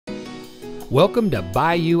Welcome to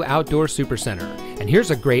Bayou Outdoor Supercenter, and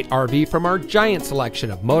here's a great RV from our giant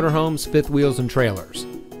selection of motorhomes, fifth wheels, and trailers.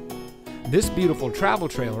 This beautiful travel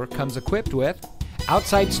trailer comes equipped with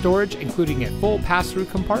outside storage including a full pass-through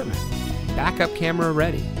compartment, backup camera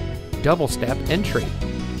ready, double step entry,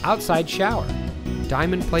 outside shower,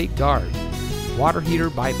 diamond plate guard, water heater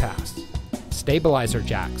bypass, stabilizer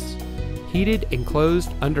jacks, heated enclosed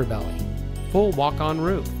underbelly, full walk-on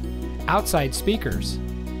roof, outside speakers,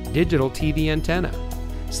 digital TV antenna,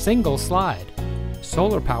 single slide,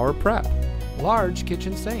 solar power prep, large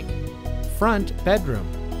kitchen sink, front bedroom,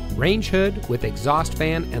 range hood with exhaust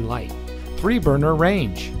fan and light, 3-burner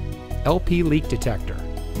range, LP leak detector,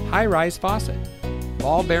 high-rise faucet,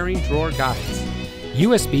 ball bearing drawer guides,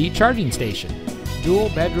 USB charging station, dual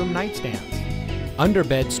bedroom nightstands,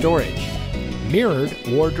 underbed storage, mirrored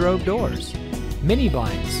wardrobe doors, mini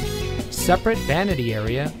blinds, separate vanity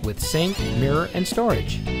area with sink, mirror, and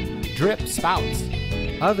storage, drip spouts,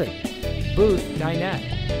 oven, booth dinette.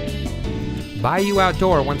 Bayou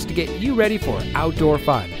Outdoor wants to get you ready for outdoor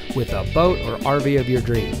fun with a boat or RV of your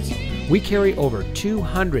dreams. We carry over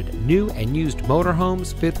 200 new and used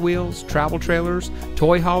motorhomes, fifth wheels, travel trailers,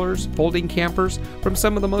 toy haulers, folding campers from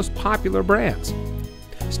some of the most popular brands.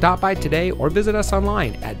 Stop by today or visit us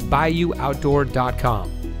online at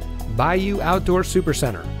BayouOutdoor.com. Bayou Outdoor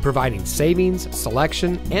Supercenter, providing savings,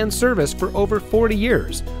 selection, and service for over 40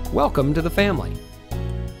 years. Welcome to the family.